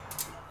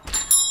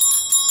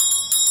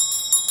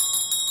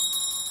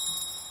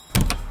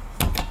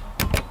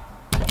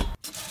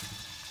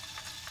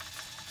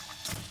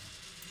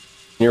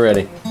You're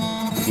ready.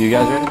 You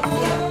guys ready?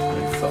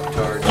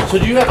 So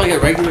do you have like a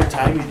regular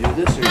time you do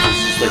this, or is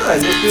this just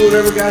like just do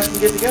whatever guys can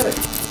get together?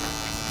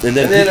 and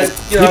then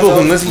people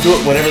can listen to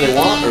it whenever they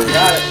want, or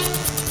Got it.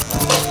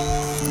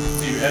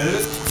 Do you edit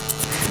it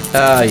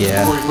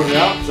Yeah. before you put it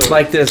out? So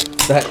Like this.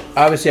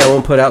 Obviously, I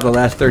won't put out the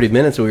last 30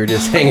 minutes we were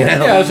just hanging out.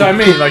 yeah, that's what I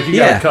mean. Like you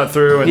Yeah. gotta cut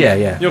through, and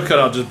Yeah. you'll cut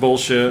out just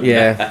bullshit.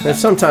 Yeah. And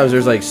sometimes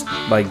there's like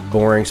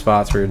boring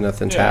spots where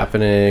nothing's Yeah.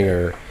 happening,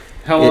 or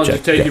How long does Yeah.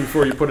 it take you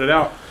before you put it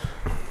out?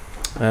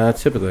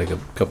 typically like a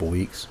couple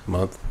weeks,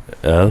 month.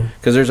 oh,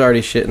 Because there's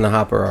already shit in the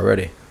hopper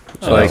already.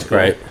 So oh, like that's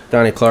great.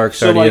 Donnie Clark's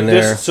So already like in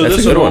there. this. So That's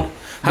this a good will- one.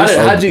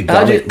 How'd you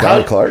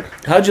Clark?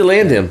 how'd you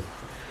land him?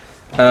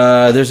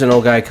 There's an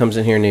old guy comes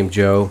in here named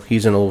Joe.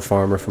 He's an old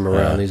farmer from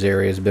around these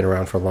areas. Been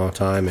around for a long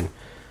time, and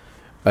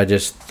I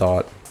just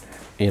thought,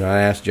 I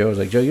asked Joe. I was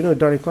like, Joe, you know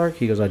Donnie Clark?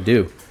 He goes, I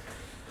do.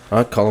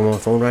 I'll call him on the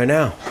phone right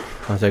now.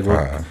 I was like,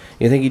 well,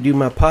 you think he'd do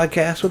my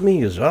podcast with me?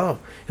 He goes, oh,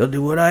 he'll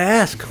do what I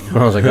ask.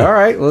 I was like, all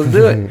right, let's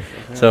do it.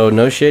 So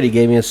no shit. He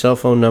gave me a cell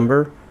phone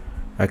number.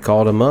 I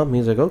called him up.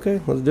 He's like, okay,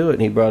 let's do it.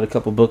 And he brought a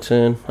couple books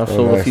in. I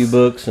sold a few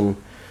books and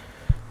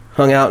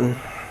hung out and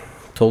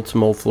told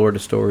some old Florida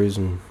stories,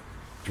 and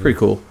it's pretty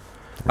cool.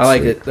 I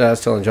liked it. I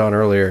was telling John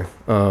earlier,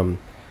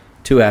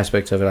 two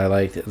aspects of it. I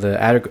liked the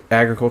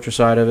agriculture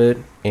side of it,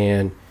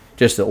 and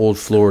just the old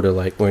Florida,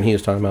 like when he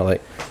was talking about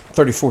like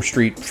 34th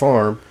Street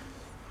Farm.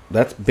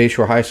 That's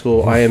Bayshore High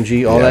School,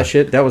 IMG, all that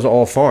shit. That was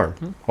all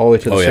farm, all the way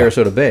to the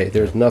Sarasota Bay.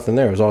 There was nothing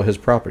there. It was all his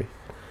property,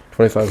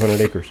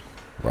 2,500 acres.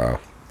 Wow.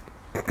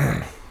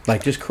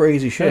 Like just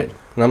crazy shit.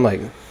 And I'm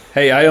like,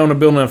 Hey, I own a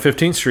building on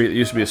 15th Street that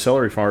used to be a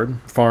celery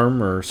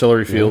farm or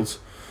celery fields.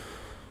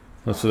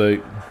 That's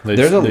what they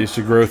used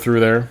to grow through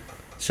there.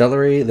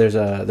 celery. There's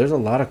a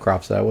lot of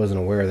crops that I wasn't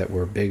aware that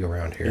were big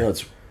around here. You know,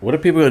 what are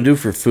people gonna do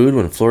for food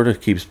when Florida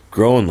keeps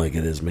growing like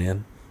it is,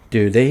 man?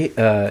 Dude,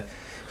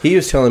 he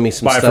was telling me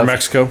some Buy stuff. from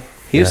Mexico.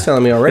 He was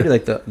telling me already,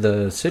 like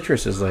the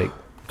citrus is like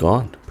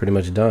Gone. pretty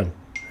much done.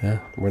 Yeah.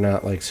 We're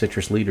not like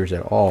citrus leaders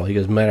at all. He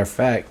goes, matter of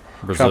fact,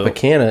 Brazil.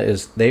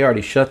 Tropicana they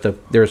already shut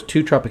there's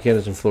two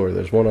Tropicanas in Florida.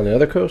 There's one on the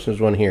other coast and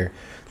there's one here.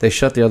 They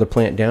shut the other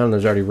plant down, and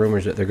there's already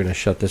rumors that they're going to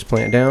shut this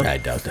plant down. I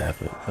doubt that.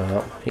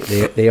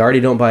 But They already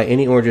don't buy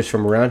any oranges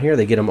from around here.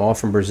 They get them all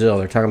from Brazil.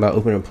 They're talking about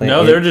opening a plant.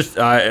 No, they're just.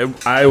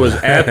 I was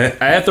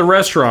at the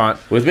restaurant.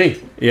 with me,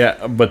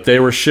 Yeah, but they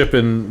were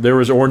shipping. There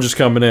was oranges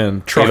coming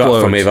in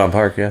truckloads from Avon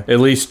Park. Yeah.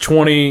 At least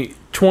 20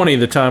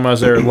 the time I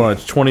was there at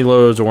lunch. 20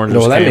 loads of oranges.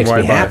 No, that came makes me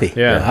right by. happy.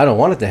 Yeah. I don't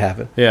want it to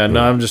happen. Yeah,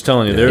 no, I'm just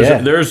telling you.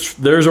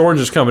 There's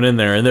oranges coming in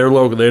there, and they're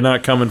local. They're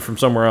not coming from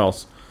somewhere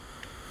else.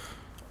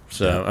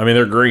 So I mean,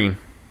 they're green,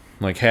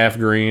 like half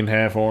green,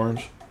 half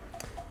orange.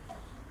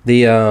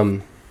 The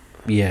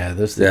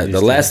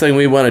The last thing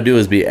we want to do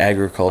is be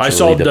agriculturally I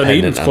saw dependent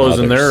Dunedin's on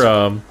closing others.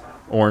 their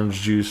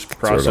orange juice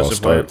processing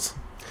plant.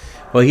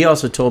 Well, he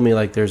also told me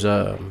like there's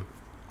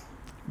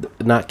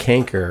not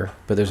canker,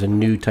 but there's a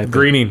new type of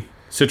Greening,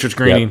 citrus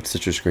greening. Yep,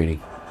 citrus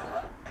greening.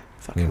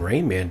 fucking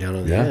Rain Man down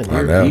on the Yeah, end.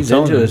 I know. He's I'm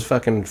into telling his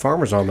fucking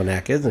farmer's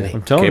almanac, isn't he?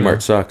 I'm telling Kmart you.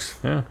 sucks.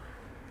 Yeah,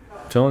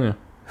 I'm telling you.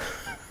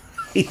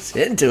 He's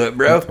into it,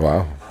 bro.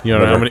 Wow. You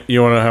want to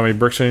know how many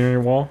bricks are in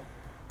your wall?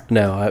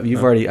 No,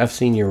 I've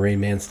seen your Rain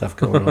Man stuff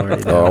going on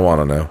already. Oh, I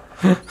want to know.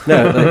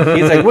 No, like,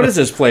 he's like, what is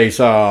this place?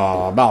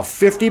 About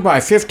 50 by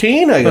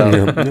 15? I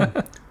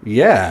go,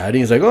 yeah. And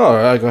he's like, oh,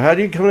 I go, how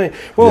do you come in?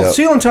 Well, Yep.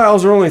 ceiling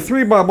tiles are only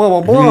 3 by blah,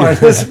 blah, blah. And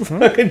this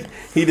fucking,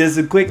 he does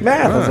the quick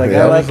math. I was like,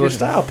 Yeah. I like your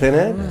style,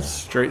 Pinhead.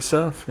 Straight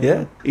stuff.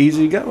 Yeah,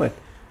 easy going.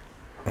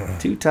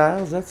 2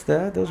 tiles, that's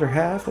that. Those are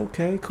half.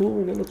 Okay,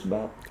 cool. That looks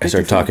about. I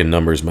start 55. talking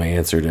numbers. My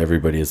answer to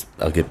everybody is,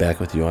 "I'll get back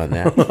with you on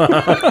that."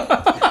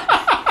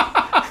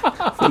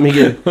 Let me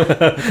I'll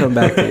come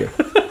back to you.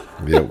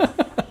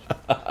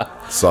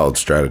 Yep. Solid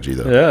strategy,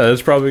 though. Yeah,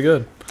 that's probably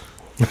good.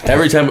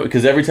 every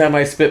time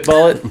I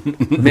spitball it,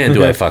 man,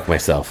 do I fuck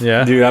myself.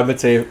 Yeah, Dude, I'm going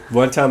to tell you,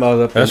 one time I was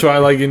up that's why I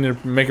like getting you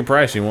to make a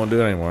price. You won't do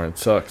it anymore. It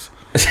sucks.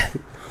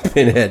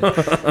 Pinhead.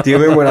 Do you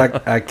remember when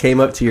I came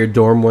up to your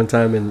dorm one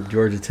time in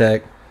Georgia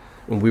Tech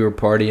and we were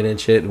partying and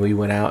shit and we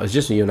went out? It was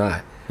just you and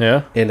I.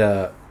 Yeah. And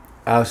I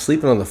was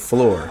sleeping on the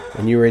floor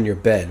and you were in your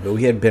bed, but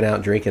we had been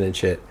out drinking and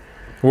shit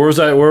Where was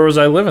I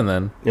living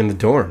then? in the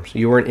dorms.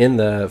 You weren't in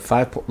the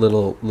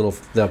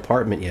the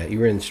apartment yet. You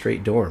were in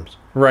straight dorms.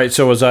 Right.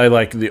 So was I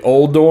like the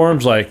old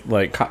dorms, like,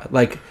 Like,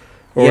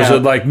 or was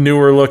it like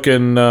newer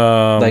looking?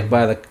 like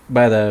by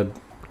the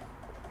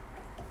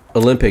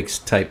Olympics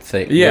type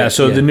thing? yeah.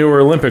 So the newer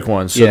Olympic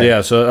ones. So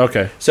Yeah. So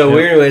okay. So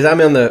Yeah. anyways, I'm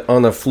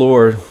on the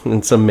floor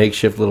in some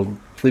makeshift little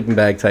sleeping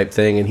bag type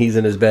thing, and he's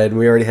in his bed. And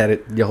we already had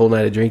it the whole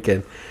night of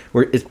drinking.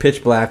 It's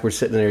pitch black. We're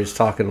sitting there just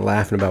talking and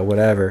laughing about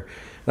whatever.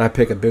 And I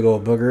pick a big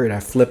old booger and I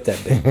flip that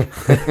thing.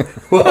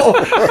 Well,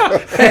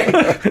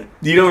 hey,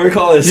 you don't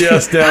recall this?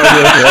 Yes, down.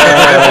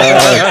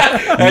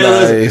 Hey,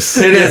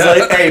 listen,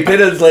 Nice.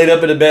 Pitta's laid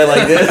up in a bed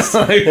like this,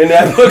 and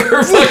that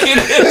booger fucking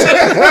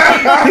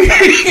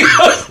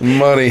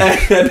Money.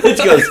 that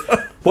bitch goes,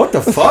 what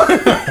the fuck?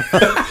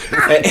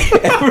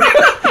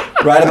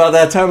 right about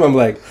that time, I'm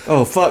like,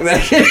 oh, fuck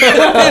that shit.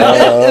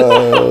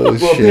 Oh, Well,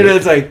 shit.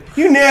 Pinhead's like,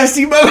 you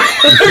nasty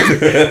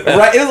motherfucker.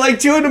 Right, it was like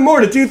 2 in the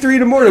morning, 2, 3 in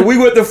the morning. We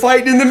went to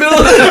fighting in the middle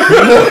of the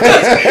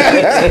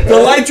room.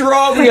 The lights were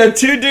off. We got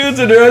 2 dudes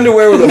in their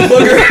underwear with a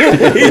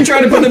booger. He's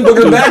trying to put the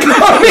booger back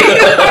on me.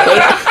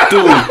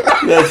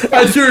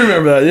 I do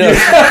remember that. Yeah.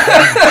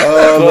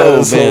 Oh,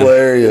 that's man.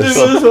 hilarious. This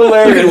was You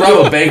hilarious. can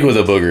rob a bank with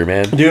a booger,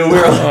 man. Dude, we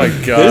were Oh my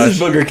like, gosh. this is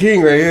Booger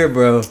King right here,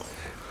 bro.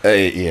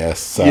 Hey,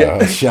 yes.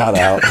 Yeah. Shout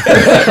out.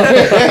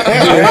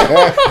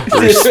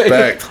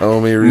 Respect,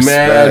 homie.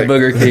 Respect. Mad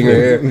Booger King right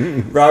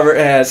here. Robert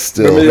had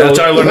Still. remember the That's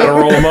old- how I learned how to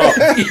roll them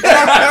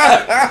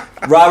up.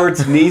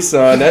 Robert's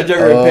Nissan. That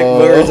jugger would pick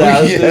boogers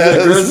out. It was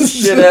the grossest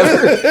shit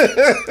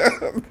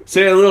ever. So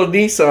he had a little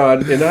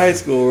Nissan in high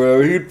school,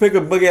 bro. He'd pick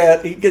a booger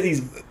out. He'd get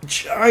these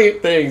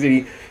giant things,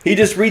 and he'd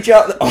just reach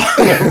out on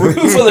the roof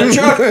of the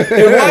truck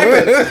and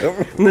wipe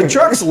it. And the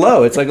truck's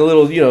low. It's like a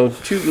little,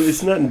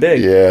 it's nothing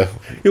big. Yeah.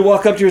 He'd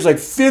walk up to there's like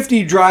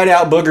 50 dried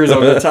out boogers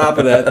on the top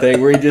of that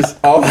thing where he just,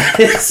 all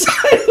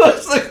inside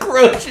was the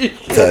grossest shit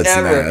That's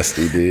ever.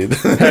 nasty, dude.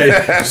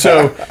 Hey,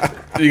 so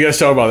you guys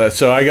talk about that.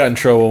 So I got in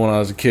trouble when I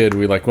was a kid.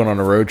 We went on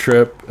a road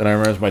trip, and I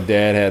remember my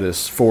dad had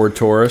his Ford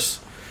Taurus,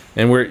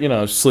 and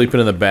we're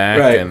sleeping in the back,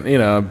 Right. and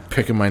I'm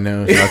picking my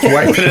nose, and I was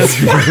wiping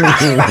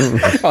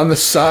it on the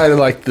side of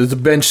there's a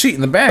bench seat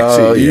in the back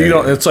Oh, seat. yeah, You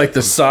don't. yeah. It's like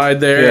the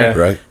side there, Yeah.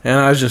 Right. and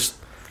I was just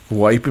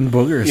wiping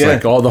boogers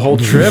Yeah. all the whole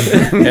trip,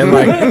 and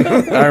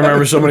I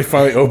remember somebody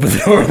finally opened the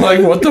door, like,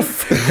 what the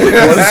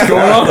what is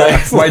going on?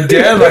 My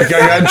dad I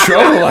got in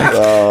trouble, I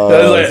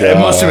was like, it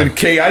must have been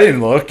cake. I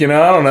didn't look, I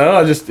don't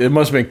know. It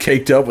must have been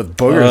caked up with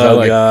boogers. I Oh, was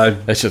like,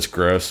 God. that shit's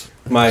gross.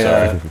 My,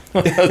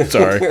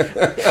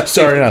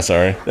 Sorry, not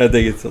sorry. I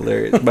think it's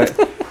hilarious. But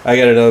I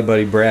got another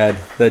buddy, Brad.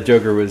 That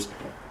joker was,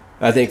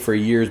 I think, for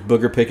years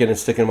booger picking and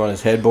sticking him on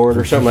his headboard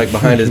or something, like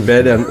behind his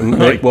bed.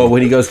 Well,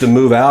 when he goes to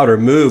move out or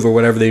move or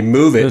whatever, they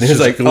move it. And It's it's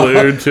like just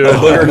glued to a it.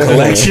 booger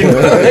collection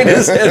behind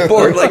his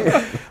headboard, like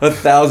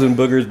 1,000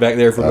 boogers back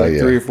there for like yeah.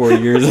 3 or 4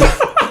 years.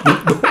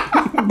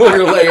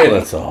 Booger laying.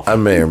 That's awful. I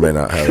may or may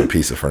not have a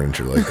piece of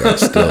furniture like that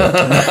still.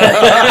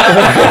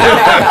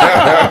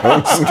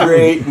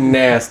 Straight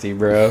nasty,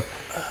 bro.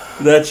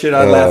 That shit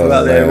I laugh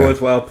about that every man. once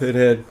in a while,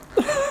 Pinhead.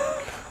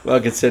 I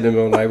could send him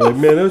on like,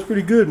 man, that was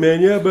pretty good,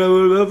 man. Yeah, blah,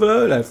 blah, blah,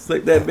 blah. And I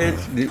flicked that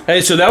bitch.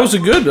 Hey, so that was a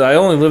good. I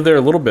only lived there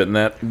a little bit in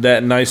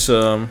that nice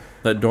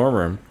that dorm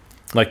room.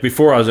 Like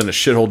before, I was in a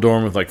shithole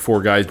dorm with like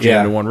 4 guys jammed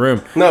Yeah. in one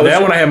room. No, that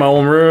it's- one I had my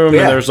own room,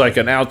 Yeah. and there's like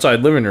an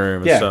outside living room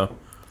and Yeah. stuff.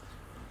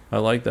 I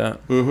like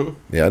that.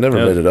 Yeah, I never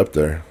Yeah. made it up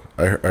there.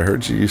 I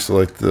heard you used to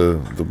like the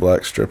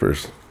black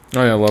strippers.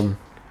 Oh yeah, I love them.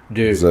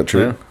 Dude, Is that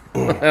true?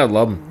 Yeah, I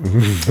love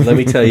them. let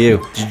me tell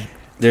you,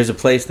 there's a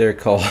place there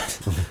called,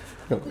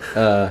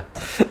 what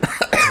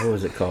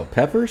was it called?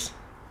 Peppers?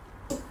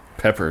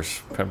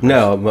 Peppers.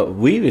 No, but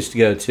we used to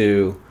go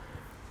to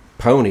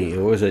Pony.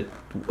 What was it?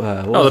 What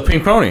Oh, was the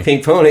Pink Pony.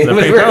 Pink Pony. The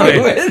was Pink where we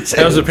Pony. went.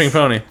 That was the Pink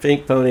Pony.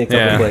 Pink Pony, a couple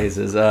Yeah.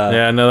 places.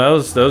 Yeah, no, that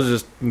was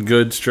just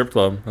good strip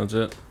club. That's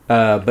it.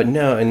 But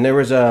no, and there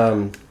was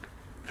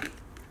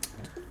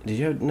did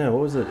you no?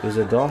 What was it? Was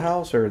it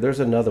Dollhouse or there's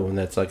another one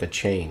that's like a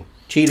chain?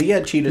 Cheetah, yeah,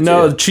 Cheetah.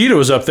 No, too. Cheetah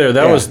was up there.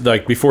 That Yeah. was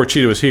like before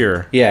Cheetah was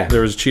here. Yeah.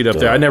 There was a Cheetah up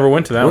there. I never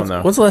went to that one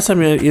though. When's the last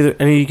time any of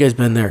you guys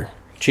been there?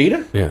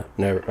 Cheetah? Yeah.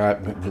 Never,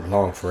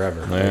 long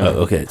forever. Yeah.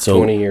 Okay, so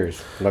 20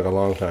 years, like a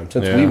long time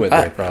since Yeah. we went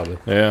there, probably.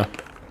 Yeah.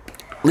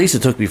 Lisa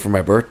took me for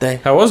my birthday.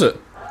 How was it?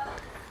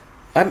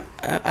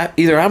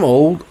 Either I'm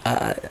old.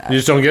 You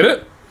just don't get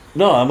it?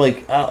 No, I'm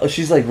like,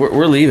 she's like,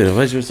 we're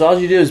leaving. So all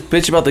you do is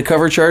bitch about the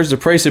cover charge, the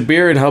price of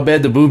beer, and how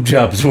bad the boob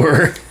jobs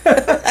were.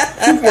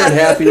 You weren't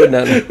happy with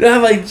nothing. And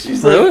I'm like,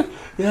 she's Really? like,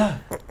 yeah.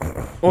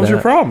 What was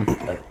your problem?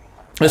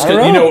 That's I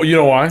 'cause- don't you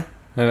know why?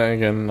 And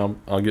again,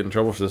 I'll get in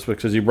trouble for this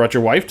because you brought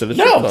your wife to the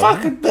strip No,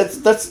 club. fuck,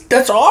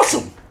 that's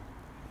awesome.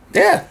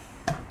 Yeah,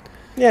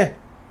 Yeah,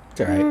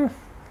 it's all right.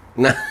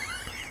 No,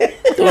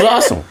 it was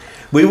awesome.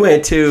 we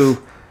went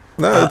to.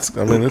 No, it's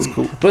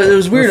cool. But it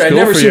was weird. That's I cool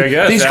never for seen you, I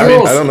guess. these I mean,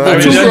 girls. I don't know. the I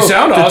mean, two it doesn't girls-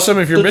 sound awesome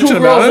if you're the bitching two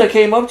about girls it. that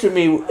came up to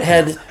me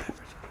had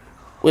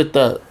with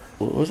the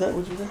what was that?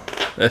 What was that?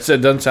 That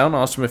doesn't sound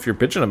awesome if you're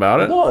bitching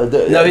about it. No,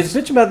 he's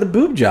bitching about the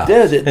boob job.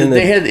 Yeah, And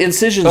they had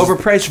incisions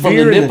overpriced from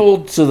beer the and the-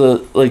 nipple to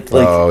the like.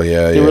 Oh,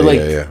 yeah, they yeah, were like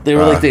yeah. they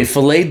were like they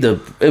filleted the.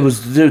 It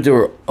was they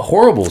were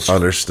horrible.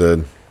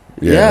 Understood.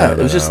 Yeah, no, it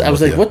was no, just. I'm I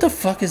was with like, you. what the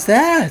fuck is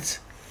that,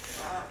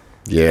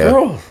 Yeah.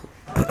 girl?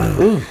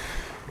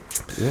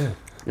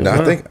 No,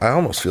 I think I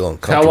almost feel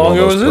uncomfortable long in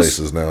ago those was this?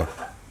 places now.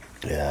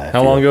 Yeah.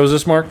 How long ago was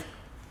this, Mark?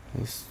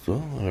 Well,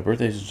 my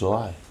birthday's in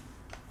July.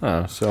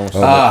 Oh, so almost.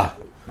 I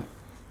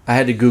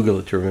had to Google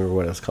it to remember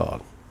what it's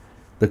called.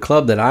 The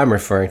club that I'm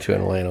referring to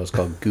in Atlanta was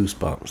called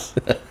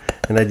Goosebumps.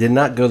 And I did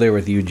not go there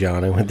with you,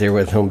 John. I went there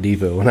with Home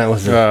Depot when I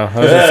was a I was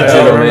gonna say, I don't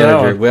general remember that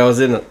manager. one.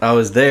 Well, I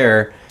was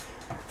there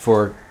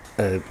for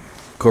a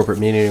corporate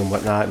meeting and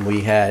whatnot, and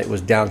it was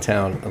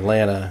downtown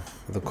Atlanta,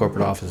 the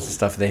corporate office and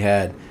stuff. They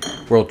had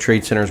World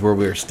Trade Centers where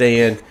we were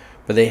staying,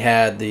 but they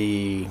had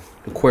the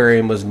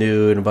aquarium was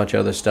new and a bunch of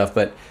other stuff.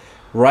 But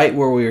right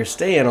where we were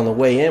staying on the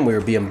way in, we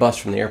were being bused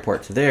from the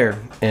airport to there,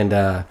 and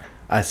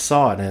I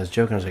saw it and I was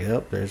joking. I was like,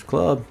 "Oh, there's a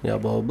club, yeah,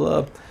 blah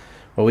blah blah."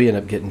 Well, we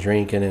ended up getting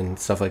drinking and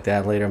stuff like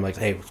that. Later, I'm like,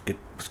 "Hey,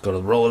 let's go to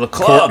the roll of the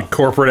club."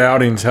 Corporate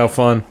outings, how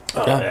fun.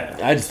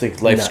 I just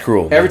think life's No.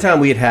 cruel. Every man. time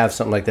we'd have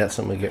something like that,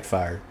 something would get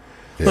fired.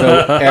 So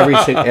every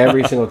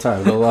single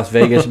time, go to Las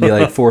Vegas, it'd be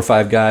like 4 or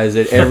 5 guys.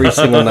 Every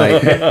single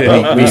night,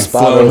 we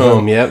flown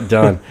home. Yep,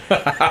 done.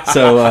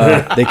 So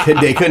they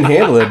couldn't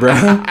handle it, bro.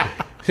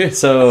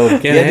 So you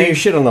had to do your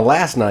shit on the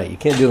last night. You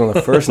can't do it on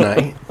the first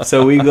night.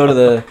 So we go to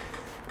the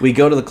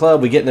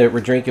club. We're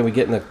drinking. We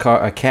get in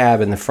a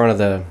cab in the front of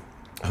the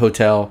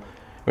hotel.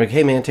 We're like,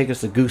 "Hey man, take us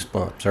to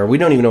Goosebumps," or we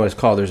don't even know what it's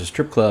called. There's a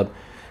strip club.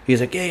 He's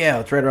like, yeah,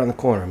 it's right around the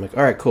corner. I'm like,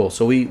 all right, cool.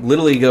 So we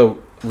literally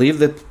leave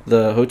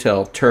the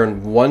hotel,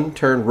 turn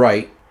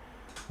right,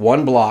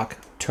 1 block,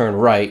 turn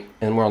right,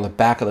 and we're on the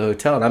back of the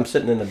hotel. And I'm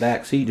sitting in the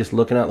back seat just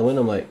looking out the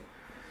window. I'm like,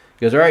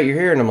 he goes, all right, you're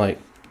here. And I'm like,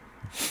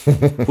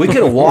 we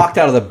could have walked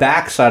out of the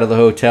back side of the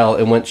hotel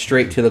and went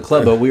straight to the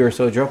club, but we were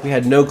so drunk we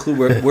had no clue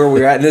where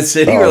we were at in the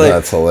city. We're like,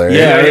 that's hilarious.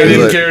 Yeah, he it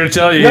didn't was care to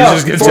tell you. No,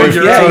 He's just going to take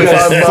your he own.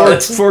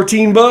 goes,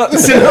 $14. I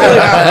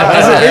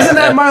said, isn't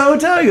that my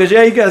hotel? He goes,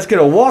 yeah, you guys could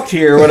have walked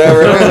here or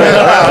whatever. I was like,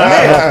 oh,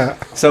 man.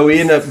 So we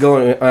end up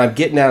going, I'm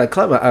getting out of the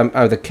club, out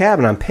of the cab,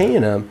 and I'm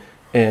paying him.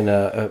 And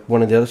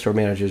one of the other store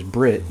managers,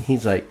 Britt,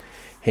 he's like,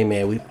 hey,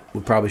 man, we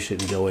probably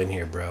shouldn't go in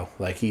here, bro.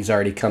 Like, he's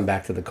already come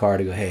back to the car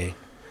to go, hey,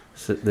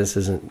 this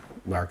isn't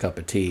our cup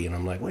of tea. And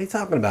I'm like, what are you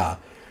talking about?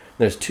 And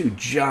there's 2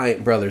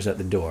 giant brothers at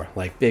the door,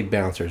 like big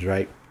bouncers,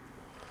 right?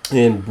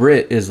 And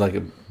Britt is like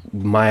a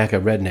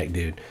Mayaka redneck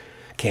dude,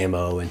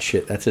 camo and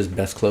shit. That's his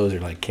best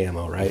closer, like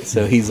camo, right?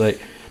 So he's like,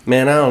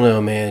 man, I don't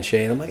know, man,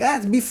 Shane. I'm like,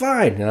 it'll be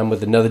fine. And I'm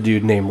with another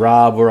dude named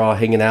Rob. We're all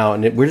hanging out,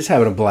 and we're just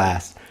having a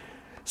blast.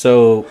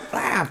 So,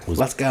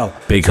 let's go.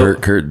 Big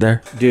Hurt Kurt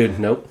there? Dude,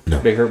 nope.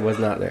 Big Hurt was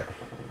not there.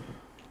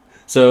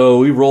 So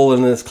we roll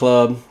in this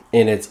club,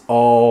 and it's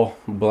all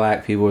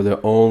black people. We're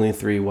the only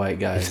 3 white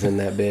guys in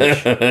that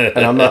bitch.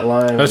 And I'm not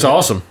lying. That's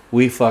awesome.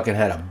 We fucking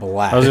had a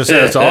blast. I was going to say,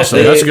 that's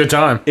awesome. That's a good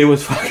time. It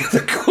was fucking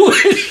the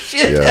coolest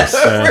shit Yes.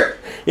 ever.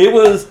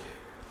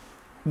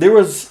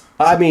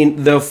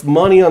 The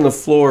money on the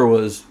floor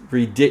was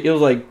ridiculous. It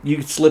was like you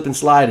could slip and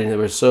slide, and it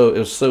was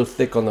so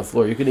thick on the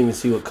floor. You couldn't even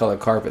see what color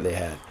carpet they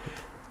had.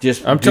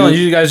 I'm telling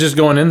you guys just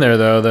going in there,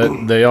 though,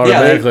 that they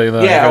automatically...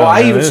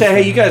 I even said,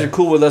 hey, you guys are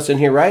cool with us in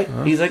here, right?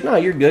 He's like, no,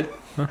 you're good.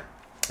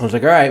 I was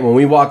like, all right. When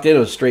we walked in, it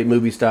was straight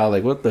movie style,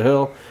 like, what the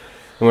hell?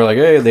 And we're like,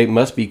 hey, they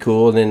must be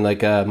cool. And then,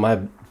 like,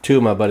 2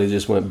 of my buddies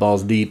just went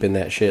balls deep in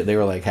that shit. They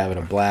were, like, having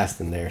a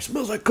blast in there. It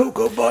smells like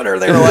cocoa butter.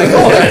 They were like,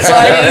 oh,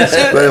 excited and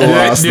shit. They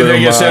lost Did their they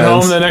get sent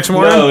minds. home the next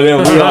morning? No,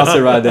 we all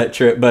survived that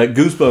trip. But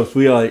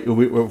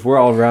Goosebumps, we're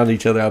all around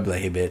each other. I'll be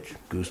like, hey, bitch,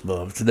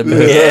 Goosebumps.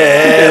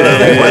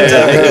 Yeah.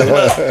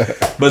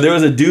 But there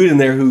was a dude in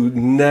there who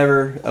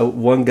never,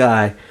 one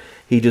guy,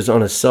 he just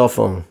on his cell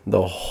phone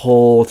the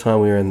whole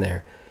time we were in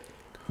there.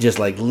 Just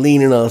like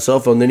leaning on a cell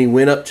phone. Then he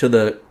went up to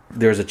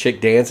there was a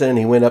chick dancing, and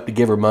he went up to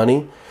give her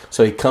money.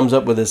 So he comes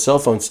up with his cell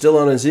phone still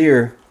on his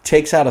ear,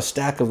 takes out a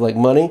stack of like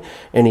money,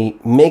 and he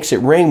makes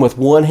it ring with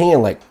one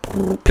hand, like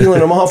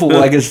peeling them off with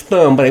like his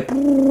thumb, but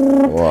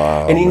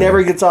Wow. and he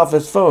never gets off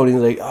his phone. He's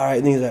like, all right,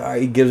 and he's like, all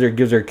right, he gives her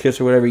a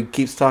kiss or whatever. He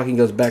keeps talking,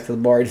 goes back to the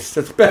bar, he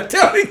sits back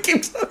down, he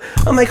keeps.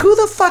 I'm like, who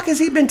the fuck has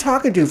he been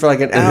talking to for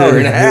like an hour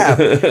and a half?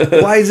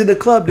 Why is he in the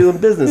club doing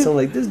business? I'm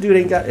like, this dude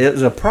ain't got. It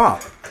was a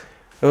prop.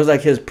 It was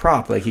like his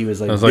prop, like he was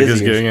like. That was like busy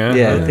his or gig, something.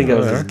 yeah. I think that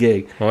was his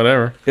gig.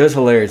 Whatever. It was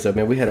hilarious though,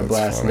 man. We had a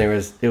blast, funny.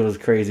 and it was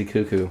crazy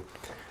cuckoo.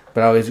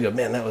 But I always go,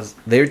 man,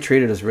 they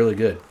treated us really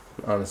good,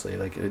 honestly.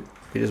 Like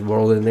we just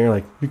rolled in there,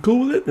 like, you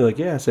cool with it? They're like,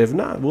 yeah. I said, if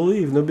not, we'll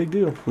leave, no big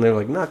deal. And they're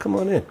like, nah, come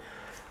on in.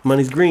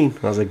 Money's green.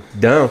 I was like,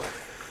 down.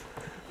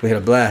 We had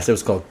a blast. It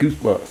was called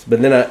Goosebumps.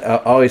 But then I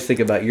always think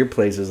about your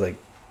places, like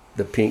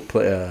the Pink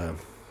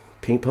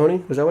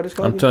Pony. Was that what it's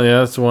called? I'm telling you,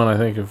 that's the one I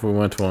think if we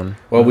went to one.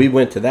 Well, we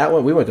went to that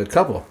one. We went to a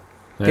couple.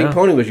 Yeah. Pink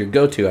Pony was your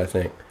go-to, I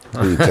think.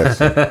 Who you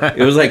texting?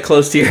 It was like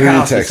close to your Who you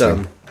house or texting?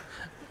 something.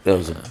 That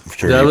was a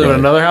Did I live in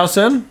another house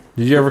then?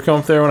 Did you ever come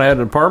up there when I had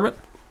an apartment?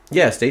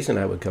 Yeah, Stacey and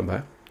I would come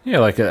by. Yeah,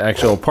 like an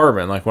actual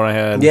apartment, like when I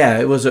had... Yeah,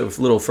 it was a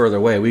little further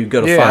away. We'd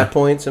go to Yeah. 5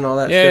 Points and all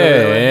that Yeah,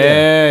 shit. over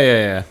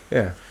there.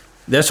 yeah.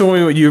 That's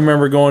when you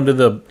remember going to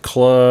the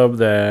club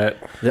that...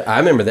 Yeah. I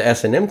remember the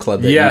S&M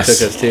club that Yes. you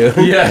took us to.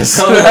 Yes.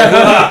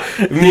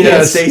 Me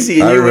and Stacey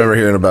and I you. remember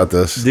hearing about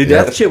this. Dude,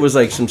 Yep. that shit was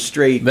like some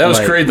straight. That was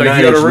crazy.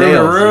 Like, you go to room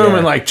to room,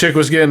 and like chick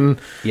was getting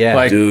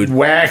like Dude.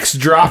 wax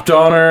dropped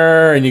on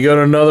her, and you go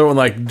to another one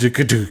like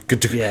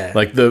Yeah.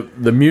 like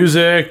the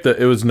music.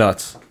 It was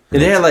nuts.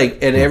 And they had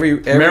like, and every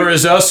Remember, it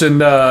was us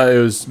and it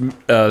was.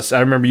 I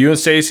remember you and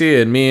Stacy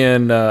and me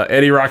and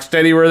Eddie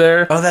Rocksteady were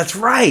there. Oh, that's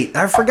right.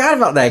 I forgot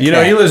about that. You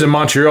know, he lives in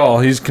Montreal.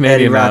 He's Eddie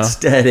Canadian now.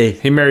 Rocksteady.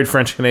 He married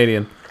French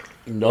Canadian.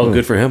 No,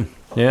 good for him.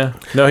 Yeah.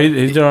 No,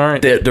 he's doing all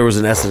right. There was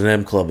an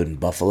S&M club in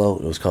Buffalo.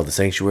 It was called the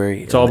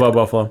Sanctuary. It's all about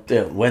Buffalo.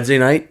 Yeah, Wednesday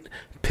night,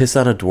 piss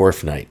on a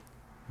dwarf night.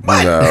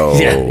 No.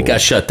 Yeah, it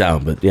got shut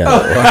down, but yeah.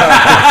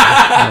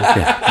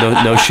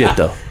 No shit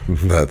though.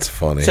 That's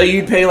funny. So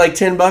you'd pay like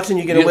 $10 and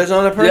you get a whiz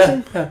on a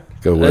person? Yeah.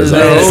 Go whiz They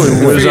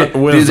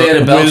out.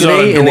 had a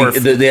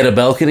balcony. They had a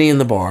balcony in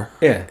the bar.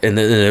 Yeah. And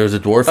then there was a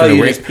dwarf Oh, in,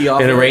 you a, just pee off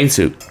in a of it? rain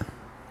suit.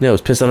 Yeah, it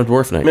was pissed on a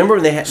dwarf night. Remember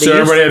when they had... So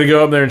everybody had to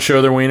go up there and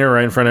show their wiener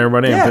right in front of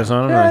everybody and piss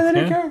on them? Yeah, Like, they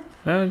didn't care.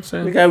 I'd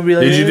say- The guy would be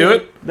like, Did you do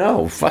it?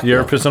 No, fuck. You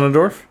ever no. piss on a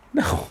dwarf?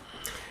 No.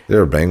 You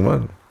ever bang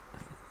one?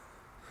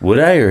 Would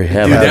I or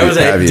have Dude,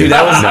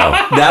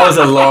 I? that was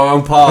a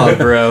long pause,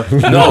 bro.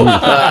 No.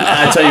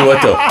 I tell you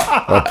what though.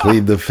 I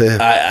plead the fifth.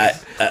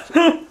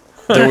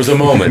 There was a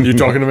moment You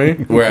talking to me?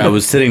 where I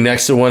was sitting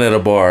next to one at a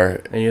bar,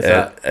 And you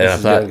thought, and this I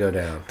is thought, going to go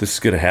down. this is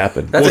gonna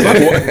happen.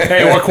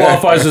 Hey, what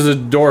qualifies as a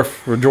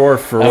dwarf or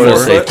dwarf or I'm gonna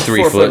whatever? say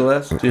 3 4 foot. or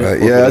less. Yeah,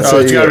 I'd Oh, say,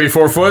 it's got to be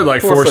 4 foot,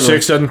 like 4 foot.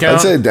 4'6" doesn't count.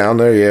 I'd say down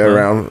there,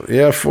 around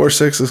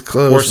 4'6" is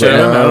close. 4'7".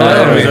 but I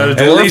don't know. Is that a At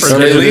dwarf? least- or I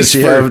mean, at did least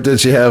she for- have? Did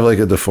she have like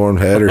a deformed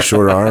head or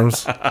short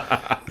arms?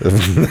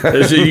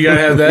 Is it- you gotta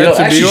have that You know,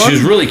 to actually, be she one?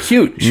 was really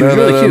cute. She No, was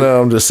no, really no, cute.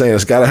 no. I'm just saying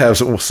it's got to have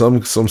some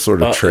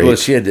sort of trait. Well,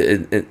 she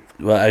had.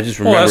 Well, I just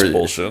Well, remember that's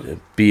bullshit.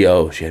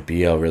 BO. She had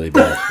BO really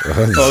bad.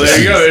 Oh, there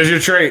you go. There's your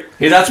trait.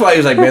 Yeah, that's why he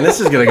was like, man, this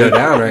is going to go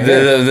down right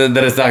here. Then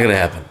it's not going to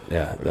happen.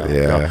 Yeah. No,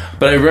 Yeah. no.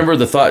 But I remember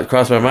the thought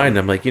crossed my mind.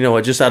 I'm like, you know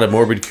what? Just out of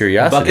morbid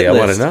curiosity, Bucket I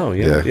want to list. know.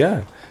 Yeah.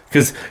 Yeah.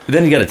 Because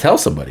then you got to tell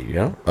somebody, you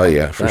know? Oh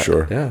yeah, for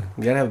sure. Yeah.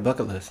 You got to have a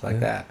bucket list like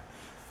that.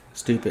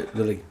 Stupid.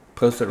 Really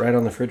post it right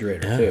on the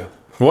refrigerator, too.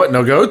 What?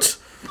 No goats?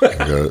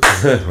 Good.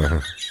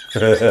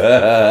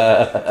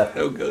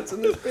 No goats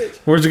in this bitch.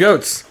 Where's the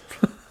goats?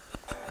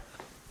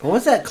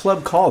 What's that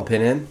club called,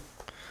 Pinhead?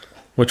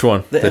 Which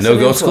one? The S&M No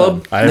Ghost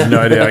Club? I have no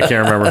idea. I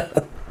can't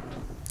remember.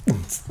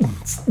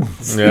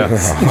 Yeah. I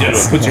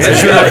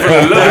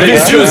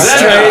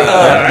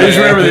just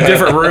remember the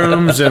different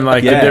rooms and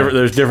like Yeah.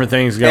 there's different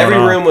things going Every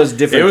on. room was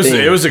different.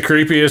 It was the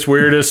creepiest,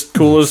 weirdest,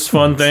 coolest,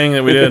 fun thing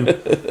that we did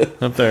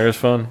up there. It was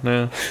fun.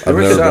 Yeah. I've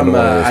was never some, been to one of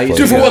those I used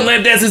Two to- for places. one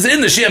lap dances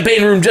in the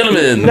champagne room,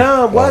 gentlemen.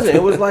 No, it wasn't.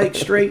 It was like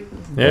straight.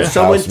 Yeah.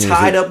 Someone House music.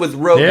 tied up with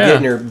rope, Yeah.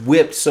 getting her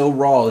whipped so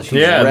raw that she's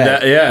Yeah,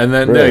 wrecked. and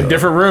then Really? like,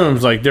 different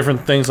rooms, like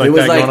different things like It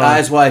was that like going on.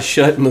 Eyes Wide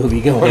Shut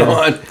movie going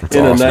on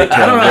in a awesome. nightclub.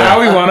 I don't know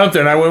how we went up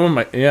there, and I went with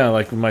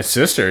with my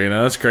sister. You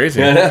know, that's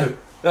crazy. I didn't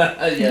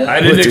With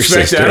your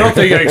expect that. I don't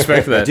think I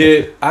expected that.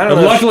 Dude, I don't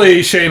But know.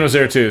 luckily, Shane was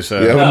there too.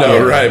 So Yeah,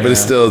 no, right, but it's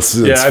still it's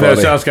yeah, I know it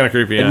funny. sounds kind of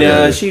creepy. Yeah.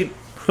 No, if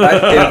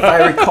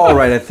I recall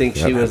right, I think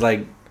she was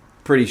like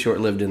pretty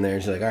short lived in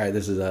there. She's like, all right,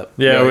 this is up.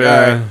 Yeah, We're we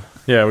like, all right.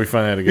 yeah, we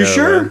finally had to go. You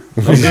sure?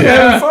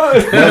 Yeah.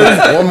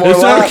 One more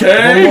It's lap.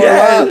 okay. One more Yeah,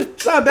 lap.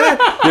 it's not bad.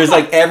 There's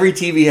like every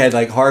TV had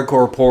like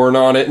hardcore porn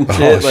on it and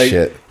shit. Oh, like,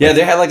 shit. Yeah,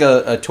 they had like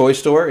a toy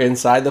store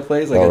inside the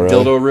place, like Oh, a really?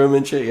 dildo room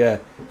and shit. Yeah,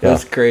 it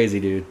was crazy,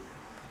 dude.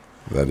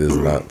 That is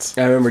nuts.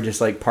 I remember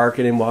just like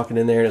parking and walking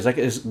in there, and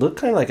it looked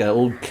kind of like an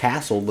old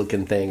castle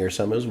looking thing or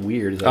something. It was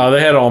weird. It was like, Oh, they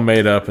had it all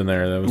made up in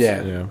there. That was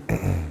Yeah.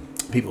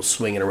 people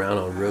swinging around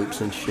on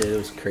ropes and shit. It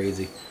was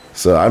crazy.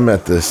 So I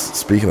met this.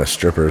 Speaking of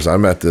strippers, I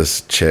met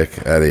this chick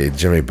at a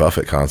Jimmy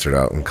Buffett concert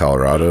out in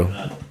Colorado,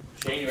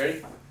 Shane, you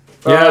ready?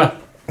 Yeah.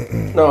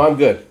 No, I'm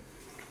good.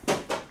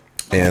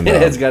 and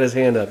Pinhead's got his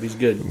hand up. He's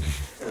good.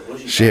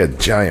 she had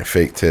giant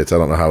fake tits. I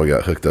don't know how we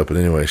got hooked up, but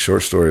anyway,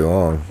 short story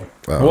long.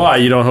 Why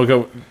you don't hook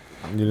up?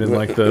 You didn't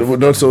like the? Well,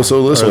 no, so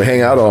listen, we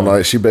hang out all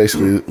night. She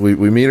basically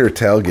we meet her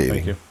tailgating,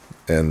 Thank you.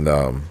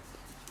 and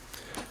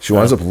she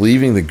winds up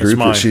leaving the group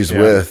mine, that she's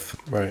yeah. with,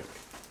 Right.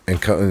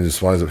 and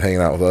just winds up hanging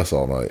out with us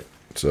all night.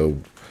 So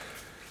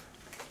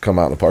come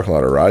out in the parking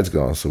lot, her ride's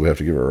gone, so we have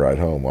to give her a ride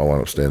home. I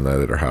wound up staying the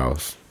night at her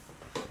house,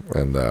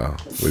 and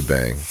we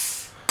bang.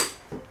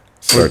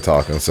 Start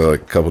talking. So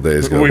like a couple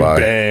days go We by.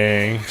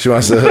 bang. She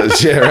wants to.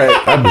 Yeah,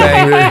 right. I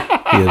banged her.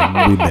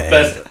 Yeah, we bad.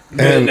 Best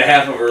minute and a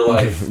half of her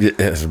life. Yeah,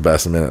 it's the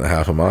best minute and a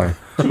half of mine.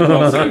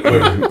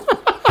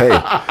 Hey,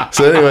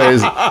 so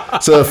anyways,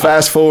 so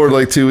fast forward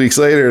like 2 weeks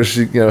later,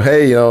 she,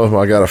 hey,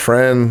 I got a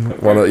friend.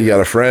 You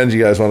got a friend?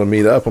 You guys want to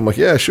meet up? I'm like,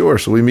 yeah, sure.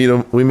 So we meet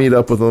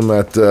up with them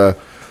at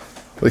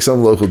like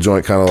some local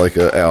joint, kind of like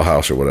a ale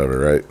house or whatever,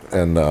 right?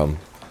 And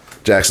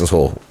Jackson's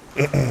Hole.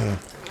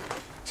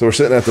 So we're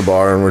sitting at the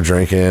bar and we're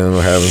drinking and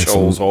we're having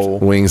Shoals some Hole.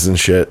 wings and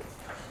shit.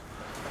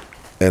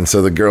 And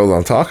so the girl that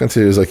I'm talking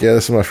to is like, yeah,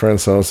 this is my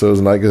friend so-and-so.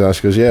 The night goes on.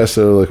 She goes, yeah,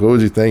 so like, what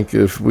would you think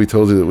if we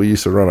told you that we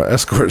used to run an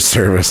escort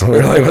service? And we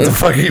were like, what the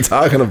fuck are you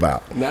talking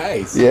about?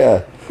 Nice.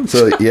 Yeah.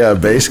 So, yeah,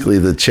 basically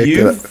the chick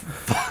You that...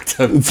 fucked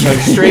up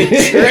straight.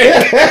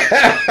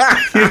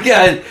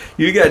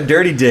 you got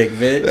dirty dick,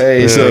 bitch.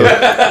 Hey, so,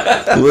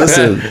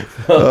 listen.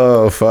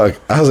 Oh, fuck.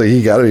 I was like,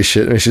 you got to be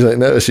shitting me. She's like,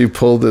 no, she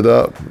pulled it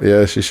up.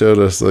 Yeah, she showed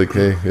us, like,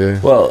 hey,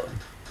 yeah. Well,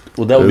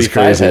 that It would was be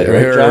Five crazy. Head, Her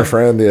right, and her John?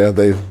 friend, yeah,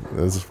 it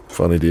was a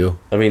funny deal.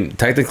 I mean,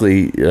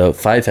 technically,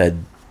 Five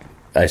Head,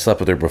 I slept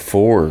with her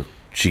before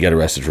she got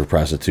arrested for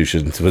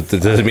prostitution, but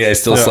that doesn't mean I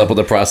still slept with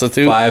a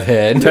prostitute. Five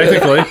head.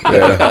 Technically,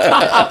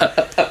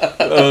 That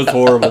was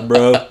horrible,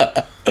 bro.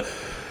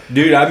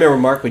 Dude, I remember,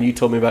 Mark, when you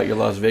told me about your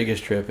Las Vegas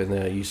trip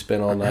and you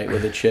spent all night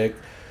with a chick.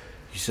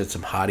 you said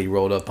some hottie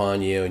rolled up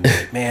on you, and you're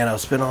like, man, I'll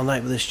spend all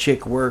night with this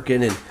chick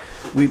working, and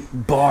we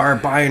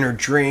buying her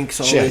drinks,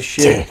 all this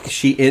shit.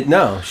 She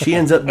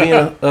ends up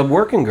being a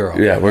working girl.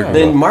 Yeah, working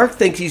Then girl. Mark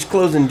thinks he's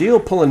closing deal,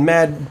 pulling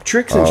mad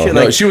tricks and shit.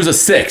 No, Like she was a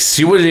 6.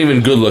 She wasn't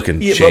even good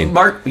looking. yeah, Shane. but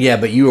Mark,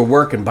 but you were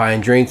working, buying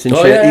drinks and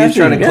Oh, shit. yeah, He was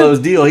trying to yeah. close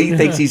deal. He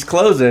thinks he's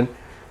closing.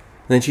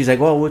 And then she's like,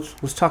 well,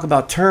 let's talk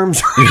about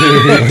terms.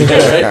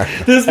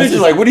 This bitch is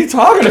like, what are you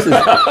talking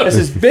about? I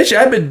says, bitch,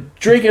 I've been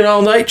drinking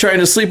all night trying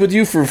to sleep with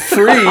you for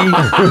free. You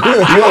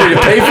want me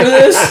to pay for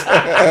this?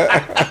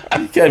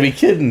 You gotta be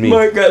kidding me.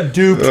 Mark got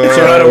duped. So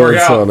how'd it work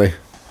That's out? funny.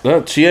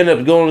 No, she ended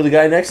up going to the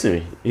guy next to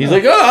me. He's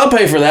like, oh, I'll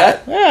pay for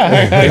that.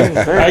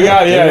 I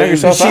got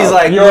yourself She's out.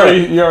 like, You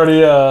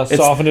already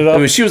softened it I up.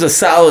 mean, she was a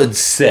solid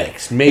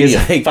 6, maybe He's a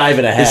like,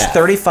 5.5. It's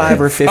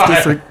 35 or 50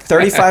 for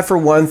 35 for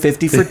 1,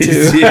 50 for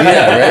 2.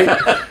 Yeah,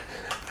 right?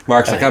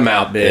 Mark's like, I'm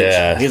out, bitch.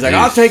 Yeah, He's like, dude.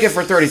 I'll take it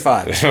for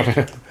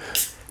 35.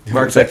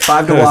 Mark's like,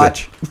 5 to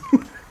watch.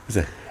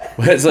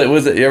 It's like,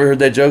 was it? You ever heard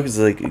that joke? It's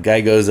like a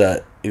guy goes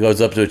up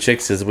to a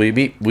chick, says, "Will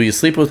you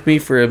sleep with me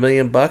for $1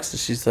 million?" And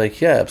she's like,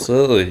 "Yeah,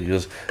 absolutely." He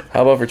goes,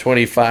 "How about for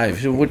 25?"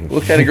 She goes,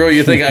 what kind of girl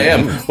you think I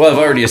am? Well, I've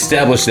already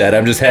established that.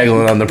 I'm just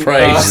haggling on the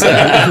price.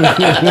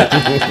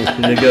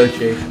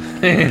 Negotiate.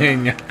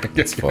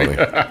 It's funny.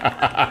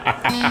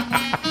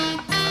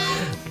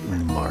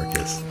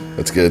 Marcus.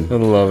 That's good. I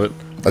love it.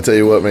 I tell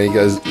you what, man, you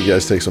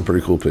guys take some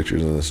pretty cool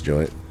pictures in this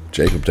joint.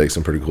 Jacob takes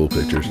some pretty cool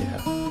pictures.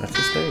 Yeah, that's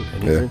his thing.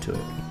 And he's Yeah. into it.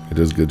 He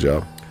does a good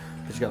job.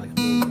 He's got like a